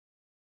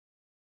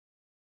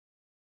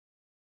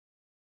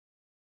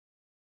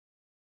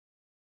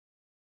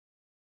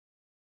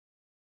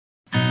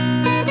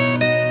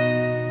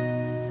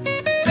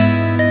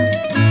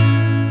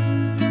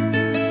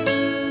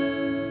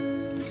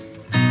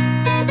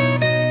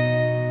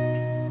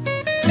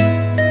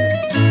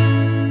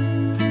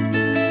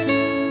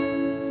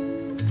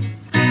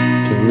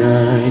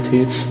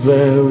it's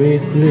very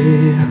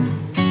clear,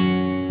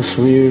 as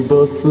we're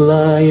both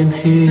lying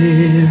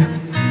here,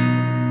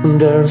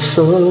 there are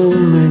so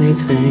many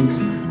things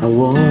I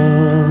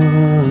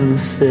wanna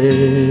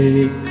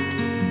say.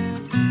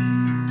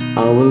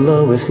 I will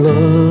always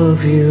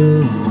love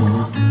you,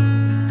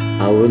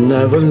 I will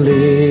never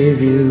leave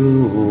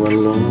you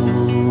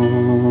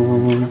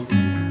alone.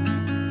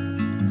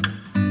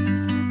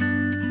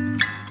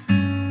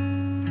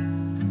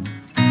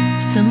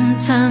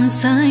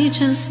 Sometimes I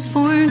just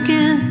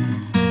forget,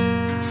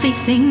 say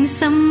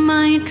things I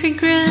might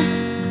regret.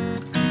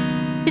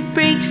 It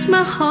breaks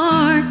my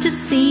heart to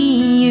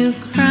see you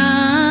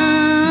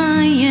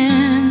crying.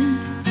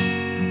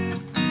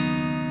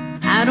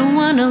 I don't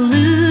wanna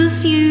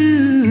lose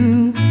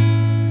you,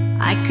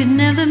 I could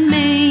never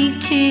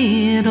make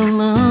it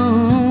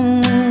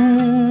alone.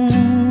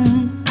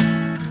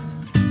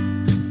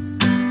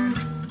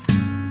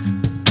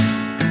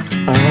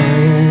 I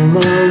am a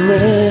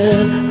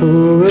man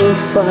who will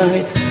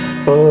fight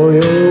for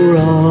your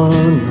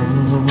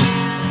honor.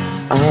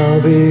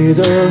 I'll be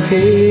the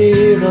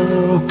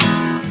hero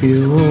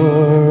you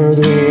are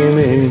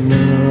dreaming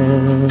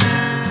of.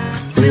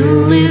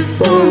 We'll live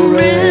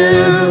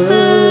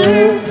forever,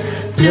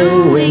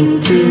 knowing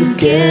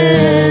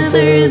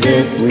together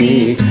that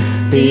we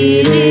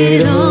did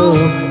it all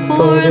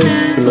for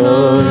the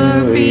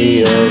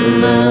glory of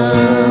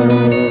love.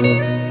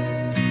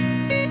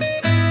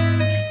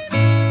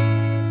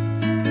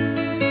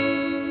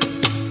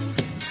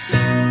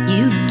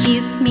 You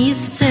keep me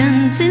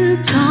standing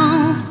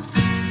tall,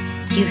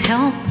 you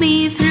help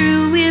me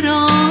through it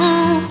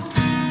all.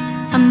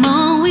 I'm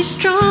always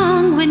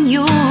strong when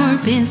you're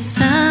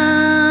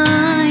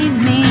beside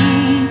me.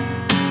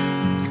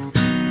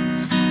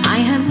 I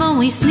have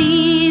always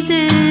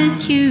needed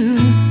you,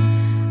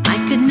 I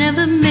could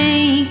never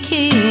make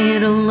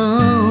it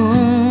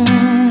alone.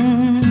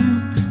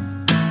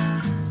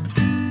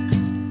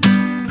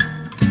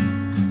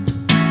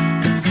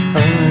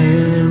 I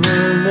am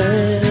a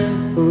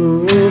man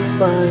who will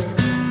fight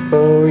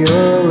for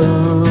your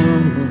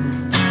honor.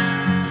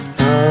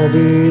 I'll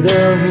be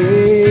the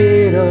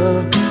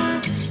hero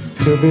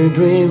you'll be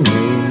dreaming of.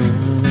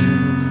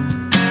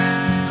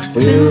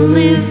 We'll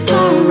live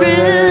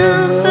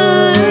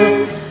forever,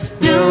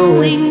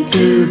 knowing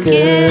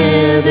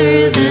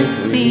together that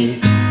we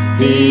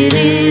did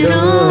it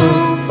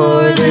all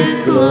for the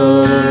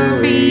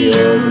glory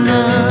of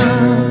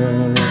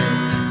love.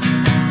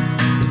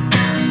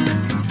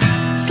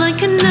 It's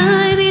like a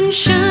knight in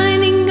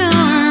shining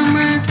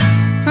armor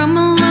from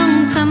a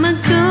long time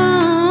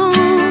ago.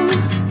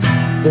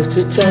 Just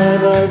a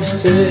time I've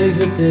saved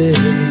the day.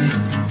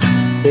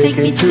 Take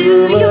me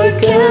to your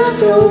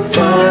castle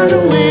far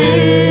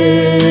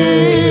away.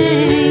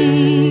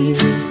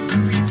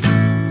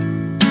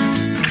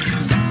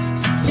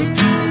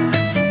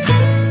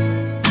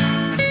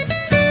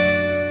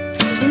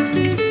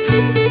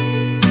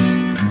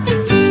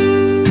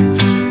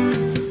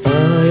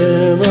 I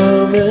am a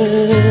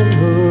man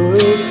who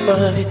will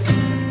fight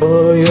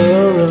for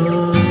your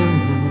honor.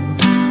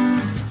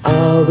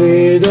 I'll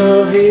be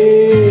the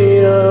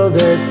hero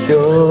that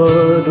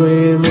you're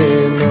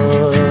dreaming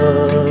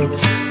of.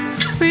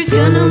 We're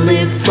gonna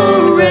live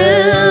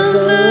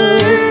forever,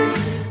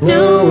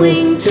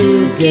 knowing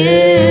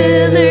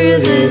together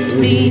that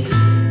we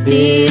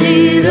did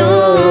it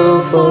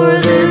all for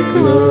the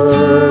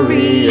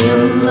glory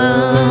of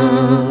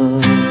love.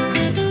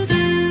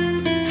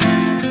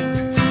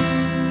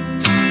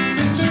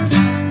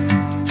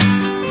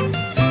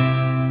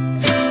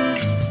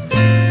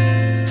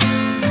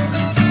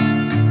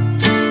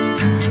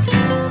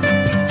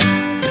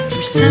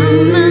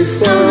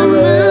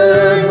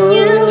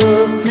 Bersama-samanya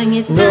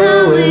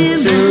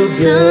mengetahui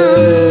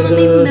bersama,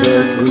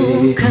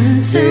 melakukan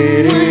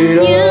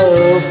semuanya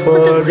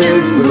untuk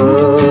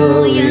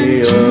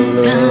kemuliaan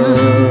cinta.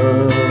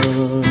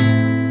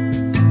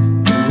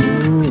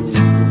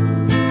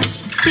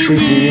 We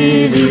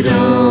did it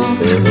all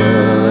for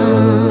love.